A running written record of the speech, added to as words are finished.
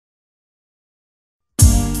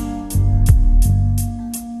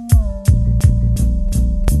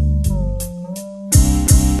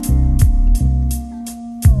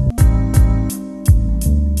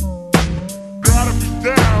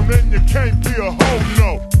a hoe,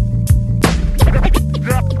 no. Gotta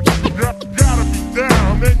be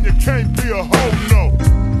down, and you can't be a hoe, no.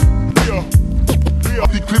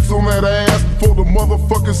 The clips on that ass for the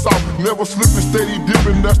motherfucking south. Never slipping, steady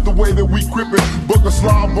dipping, that's the way that we crippin'. Bucket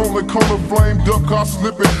slob on the corner, flame duck car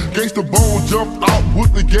slipping. Gangsta bone jumped out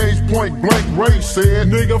with the gauge point blank. Ray said,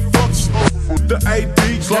 nigga, fuck the AD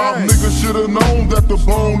Slob nigga shoulda known that the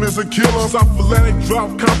bone is a killer. South Atlantic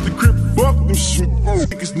drop, cop the crip, fuck them shit.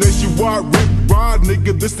 Niggas nationwide, rip ride,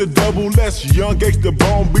 nigga, this the double S. Young gangsta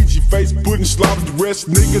bone, beat your face, putting slobs to rest.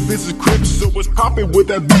 Nigga, this is crip, so it's poppin' with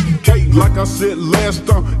that BK. Like I said last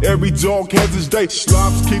time, every dog has his day.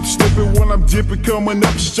 Slobs keep slipping when I'm dipping, coming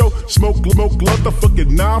up show. Smoke, love the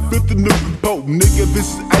fucking 950 new boat. Nigga,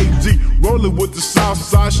 this is AG, rolling with the south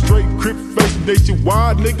side, straight crip face,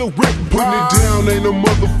 nationwide, nigga, rip. Putting it down ain't a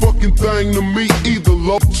motherfucking thing to me either,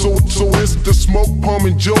 love. So it's the smoke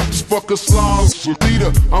pumping jokes, fuck a slobs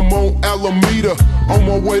leader. I'm on Alameda, on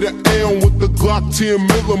my way to Elm with the Glock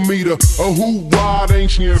 10mm. A who ride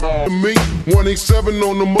ain't shit to me. 187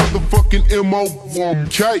 on the motherfucking MOK.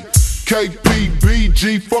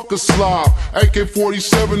 KPBG, fuck a slob.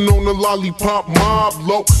 AK-47 on the lollipop mob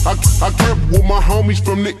low. I grip with my homies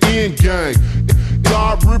from the end gang.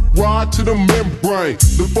 Live rip ride to the membrane.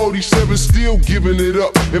 The 47 still giving it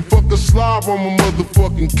up. And fuck a slob, I'm a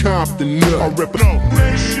motherfucking Compton nut. I rip it up.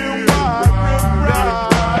 Nationwide, ride.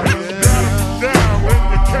 Down, and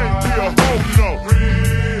you can't be a hoe, no.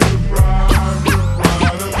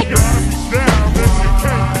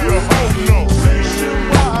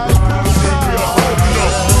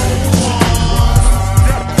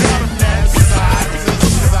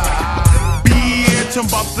 I'm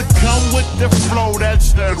about to come with the flow,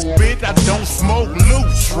 that's that spit. I don't smoke loot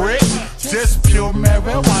trick, just pure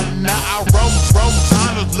marijuana. I roll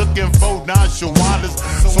Tonners looking for nonchalantas,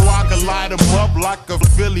 so I can light them up like a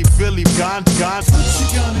Philly gun. What you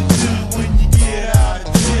gonna do when you get out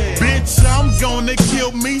of jail? Bitch, I'm gonna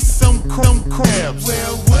kill me some crabs.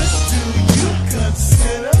 Well, what do you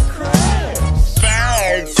consider crabs?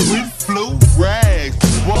 Fags, we flew rags.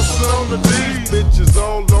 What's on the D's? Bitches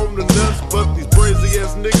all on the nuts, but these crazy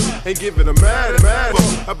ass niggas ain't giving a mad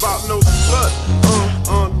about no slut.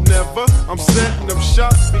 Never. I'm setting them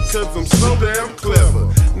shots because I'm so damn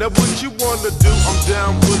clever. Now what you wanna do? I'm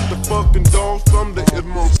down with the fucking dogs from the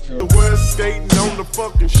the west, skating on the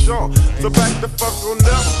fucking shore. So back the fuck on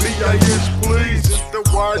up, B.I.S. please. It's the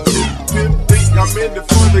YG50. I'm in it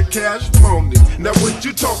for the cash money. Now what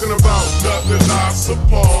you talking about? Nothing, I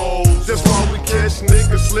suppose. That's why we catch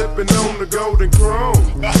niggas slipping on the golden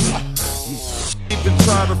chrome. Even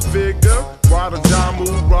try to figure why the Damu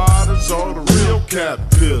riders are the real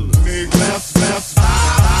caterpillars. Niggas, left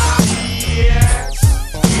yes,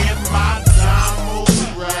 in my Damu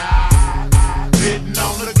ride, hitting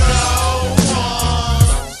on the go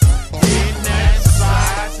ones, hitting that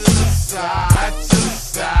side to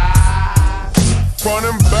side. Front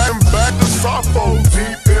and back to Sappho,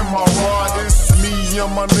 deep in my ride. It's me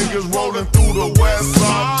and my niggas rolling through the west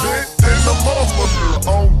side. Bit in the motherfucker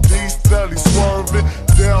on D steady swerving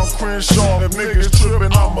down Crenshaw. If niggas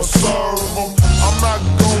tripping, I'ma serve them. I'm not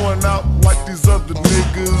going out like these other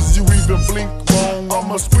niggas. You even blink wrong,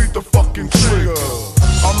 I'ma squeak the fucking trigger.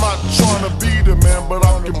 I'm not trying to be the man, but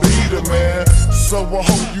I can be the man. So I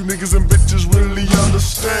hope you niggas and bitches really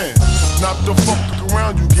understand. Not to fuck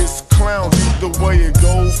around, you get clowned. Either way it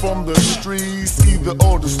go, from the streets, either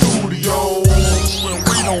or the studio. And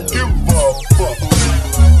we don't give a fuck.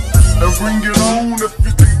 And bring it on if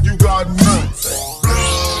you think you got nuts.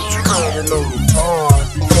 You gotta know the time,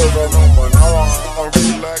 because I know my nine. I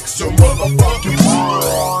relax your motherfucking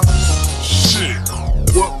mind. Shit,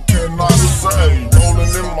 what can I say? Rolling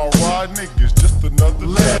in my ride, niggas, just another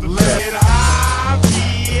left.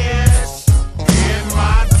 Obvious in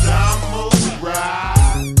my Damu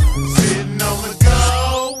ride, sitting on the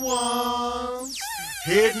go ones,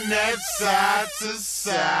 hitting that side to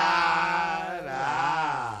side.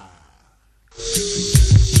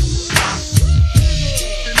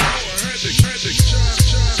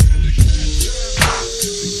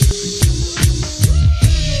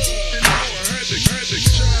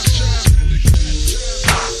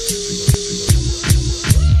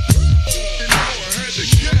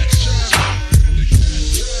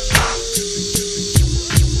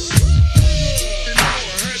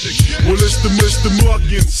 Well, it's the Mr.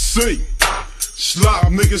 Market C. Slop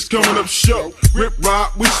niggas coming up show. Rip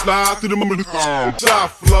rock, we slide through the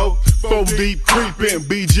side flow. 4 deep creepin',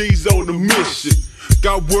 BG's on the mission.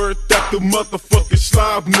 Got word that the motherfucking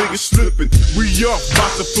slob niggas slippin'. We up,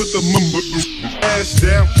 bout to put the ass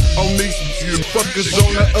down on these fuckers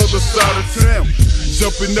on the other side of town.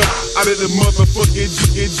 jumping up out of the motherfucking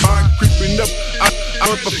mind creeping up. I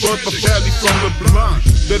motherfucker valley from the blind.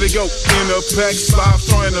 Let it go in a pack, slide,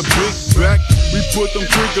 throwing a big back. We put them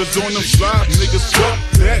triggers on them slide, niggas fuck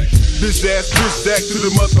that. Bitch ass to the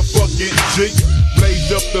motherfucking G.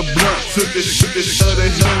 Blaze up the blunt, took the shit of the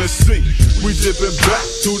Hennessy. We dipping back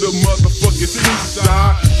to the motherfucking east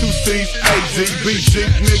side. 2 C's, AGBG,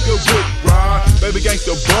 nigga, Rick ride. Baby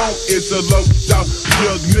gangsta bone is a low out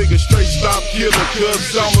young nigga. Straight stop killer,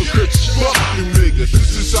 cuz I'm a crip. Fuck you niggas.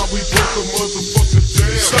 This is how we break a motherfucker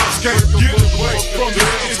down. Stops can't get away from the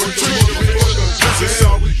This is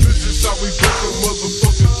how we break a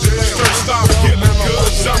motherfucker down. Straight stop killer,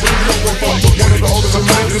 cuz I'm a crip. One of the oldest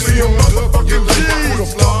amazing, see a motherfucking G. Who the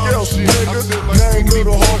fuck else, nigga? Name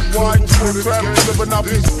Little Hawk White, trap, living out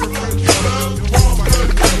these.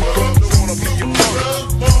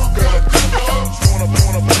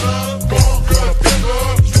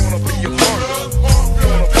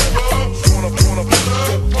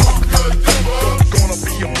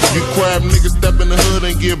 You crab niggas step in the hood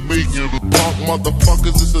and get beat. Punk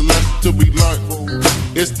motherfuckers, it's a lesson to be learned.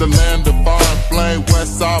 It's the land of fire and flame,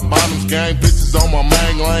 west side bottoms, gang bitches on my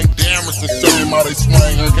main lane. Damn, it's a shame how they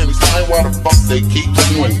swing. I can't explain why the fuck they keep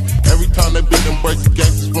swinging. Every time they beat them breaks the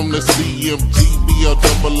gangsters from the CMG,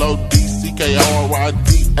 BLOOD, CKRID,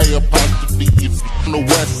 A''. On the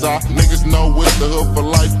west side, niggas know it's the hood for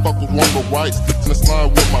life. Fuck with one but right, sticks in the slime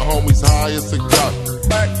with my homies high as a cop.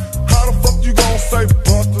 Back, how the fuck you gon' say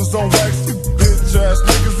busters on wax? You bitch ass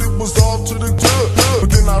niggas, it was all to the good. But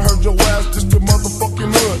then I heard your ass just the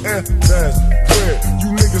motherfucking hood. And that's where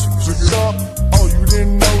you niggas figured up. Oh, you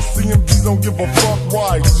didn't know CMG don't give a fuck.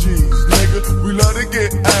 White cheese, nigga, we love to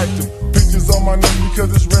get active. Bitches on my neck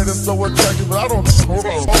because it's red and so attractive. But I don't know,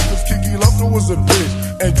 cause Kiki Lufter was a bitch.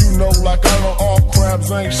 And you know like I know all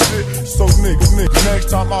crabs ain't shit. So nigga,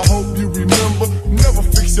 next time I hope you remember, never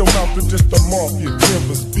fix your mouth to just the mafia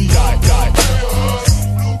members. B.I.I.